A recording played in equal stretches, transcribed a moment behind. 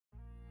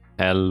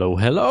Hello,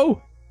 hello!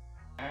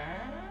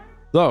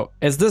 So,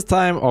 it's this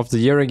time of the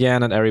year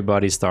again and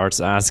everybody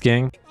starts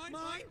asking...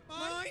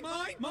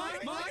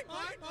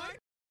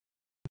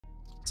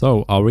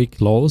 So, are we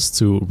close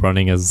to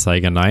running as a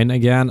Saiga 9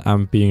 again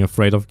and being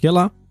afraid of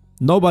Killer?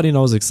 Nobody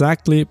knows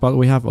exactly, but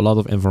we have a lot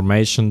of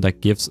information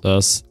that gives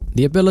us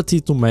the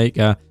ability to make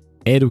a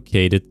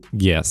educated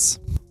guess.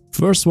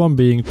 First one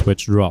being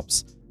Twitch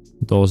drops.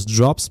 Those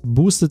drops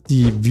boosted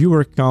the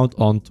viewer count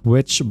on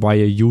Twitch by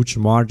a huge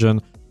margin,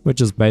 which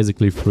is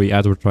basically free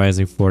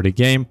advertising for the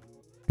game,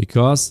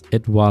 because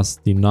it was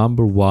the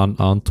 #1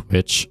 on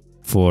Twitch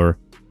for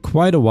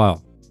quite a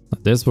while.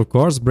 This of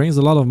course brings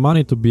a lot of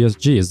money to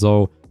BSG,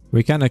 so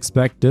we can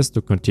expect this to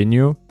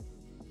continue.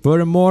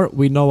 Furthermore,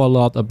 we know a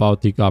lot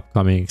about the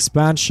upcoming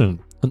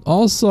expansion and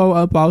also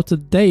about the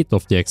date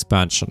of the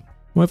expansion.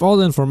 With all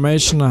the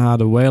information I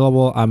had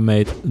available, I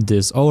made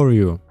this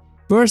overview.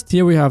 First,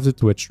 here we have the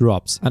Twitch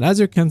drops, and as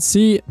you can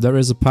see, there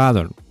is a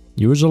pattern.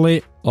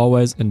 Usually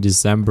always in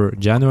December,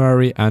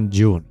 January and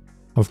June.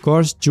 Of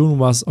course, June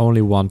was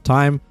only one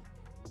time,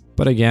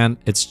 but again,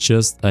 it's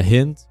just a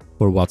hint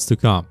for what's to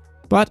come.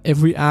 But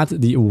if we add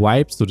the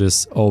wipes to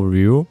this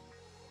overview,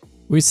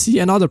 we see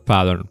another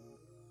pattern,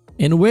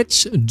 in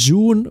which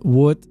June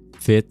would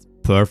fit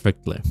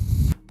perfectly.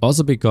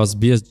 Also because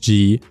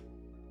BSG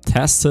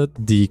tested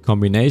the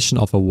combination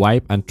of a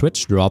wipe and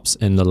Twitch drops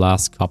in the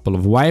last couple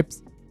of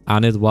wipes,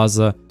 and it was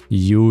a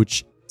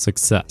huge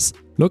success.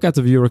 Look at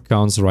the viewer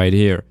counts right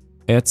here.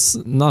 It's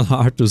not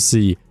hard to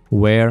see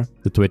where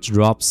the Twitch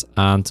drops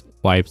and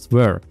wipes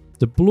were.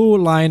 The blue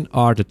line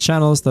are the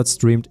channels that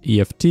streamed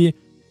EFT,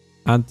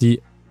 and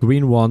the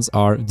green ones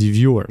are the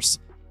viewers.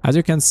 As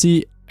you can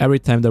see, every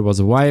time there was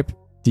a wipe,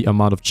 the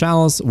amount of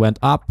channels went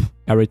up.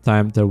 Every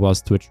time there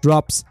was Twitch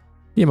drops,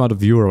 the amount of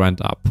viewer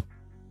went up.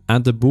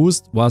 And the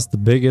boost was the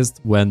biggest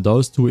when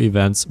those two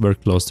events were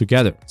close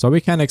together. So we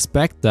can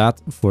expect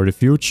that for the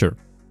future.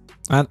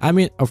 And I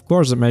mean, of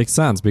course it makes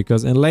sense,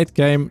 because in late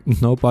game,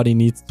 nobody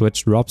needs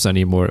Twitch drops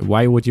anymore.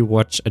 Why would you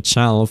watch a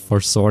channel for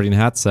sorting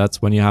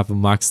headsets when you have a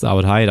maxed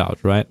out hideout,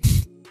 right?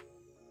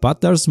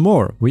 But there's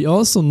more. We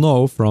also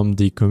know from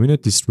the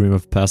community stream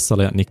of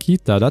Pestale and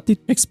Nikita that the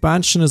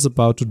expansion is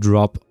about to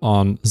drop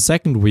on the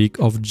second week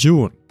of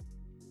June.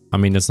 I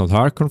mean, it's not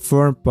hard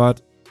confirmed, but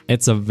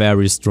it's a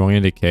very strong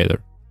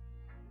indicator.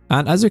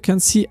 And as you can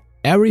see,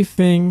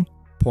 everything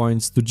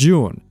points to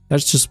June.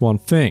 That's just one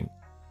thing.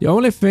 The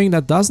only thing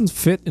that doesn't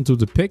fit into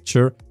the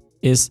picture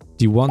is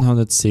the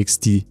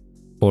 160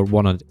 or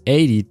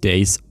 180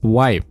 days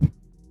wipe.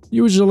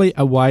 Usually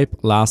a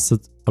wipe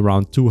lasted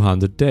around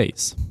 200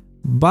 days.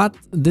 But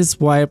this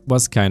wipe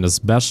was kind of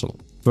special.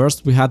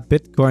 First we had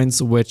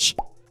bitcoins, which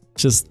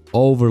just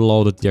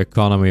overloaded the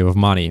economy with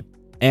money.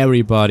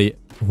 Everybody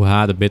who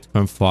had a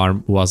bitcoin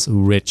farm was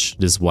rich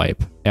this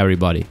wipe.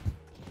 Everybody.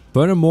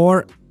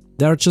 Furthermore,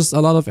 there are just a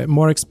lot of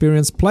more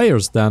experienced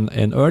players than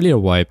in earlier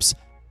wipes.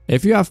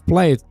 If you have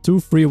played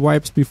 2-3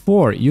 wipes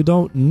before, you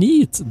don't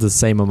need the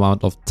same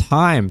amount of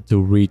time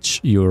to reach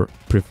your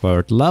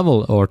preferred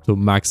level or to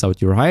max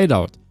out your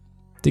hideout.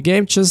 The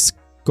game just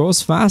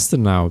goes faster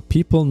now.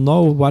 People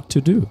know what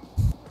to do.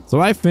 So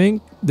I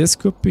think this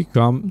could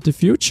become the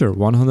future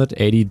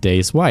 180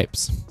 days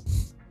wipes.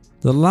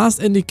 The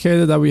last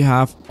indicator that we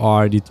have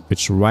are the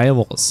Twitch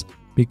rivals,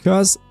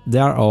 because they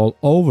are all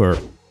over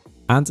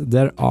and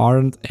there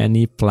aren't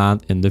any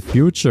planned in the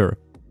future.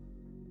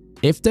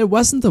 If there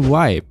wasn't a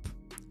wipe,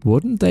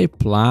 wouldn't they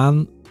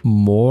plan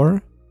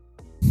more?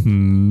 So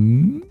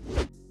in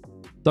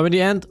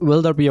the end,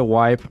 will there be a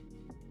wipe?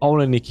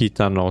 Only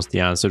Nikita knows the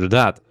answer to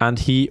that, and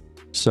he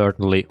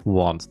certainly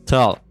won't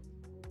tell.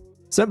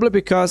 Simply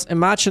because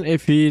imagine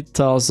if he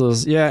tells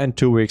us, yeah, in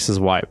 2 weeks is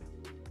wipe.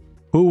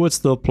 Who would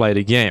still play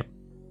the game?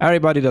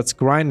 Everybody that's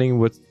grinding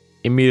would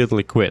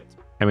immediately quit.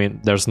 I mean,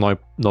 there's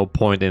no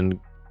point in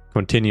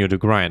continue to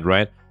grind,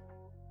 right?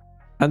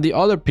 And the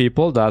other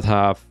people that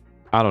have,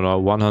 I don't know,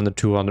 100,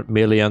 200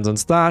 millions in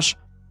stash,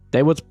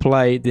 they would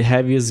play the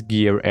heaviest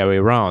gear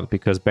every round,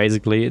 because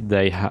basically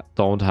they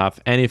don't have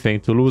anything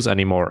to lose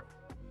anymore.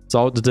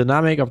 So the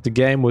dynamic of the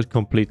game would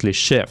completely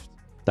shift.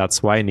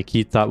 That's why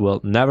Nikita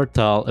will never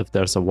tell if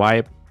there's a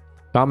wipe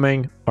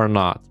coming or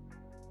not.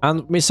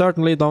 And we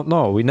certainly don't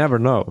know, we never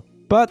know.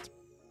 But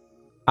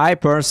I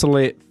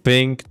personally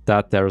think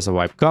that there is a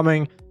wipe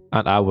coming,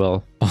 and I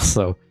will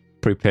also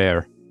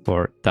prepare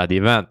for that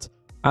event.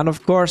 And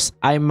of course,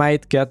 I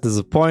might get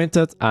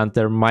disappointed and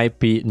there might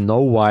be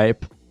no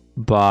wipe,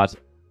 but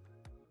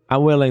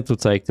I'm willing to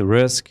take the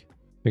risk,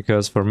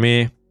 because for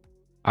me,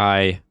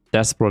 I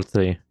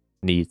desperately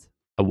need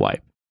a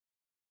wipe.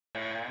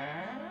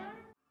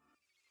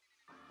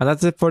 And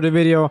that's it for the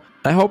video.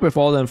 I hope with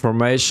all the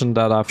information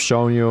that I've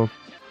shown you,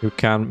 you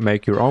can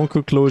make your own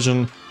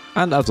conclusion.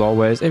 And as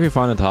always, if you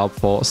found it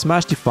helpful,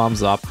 smash the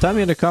thumbs up, tell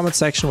me in the comment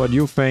section what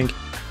you think,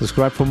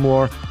 subscribe for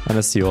more, and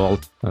I'll see you all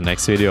in the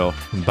next video.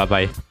 Bye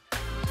bye.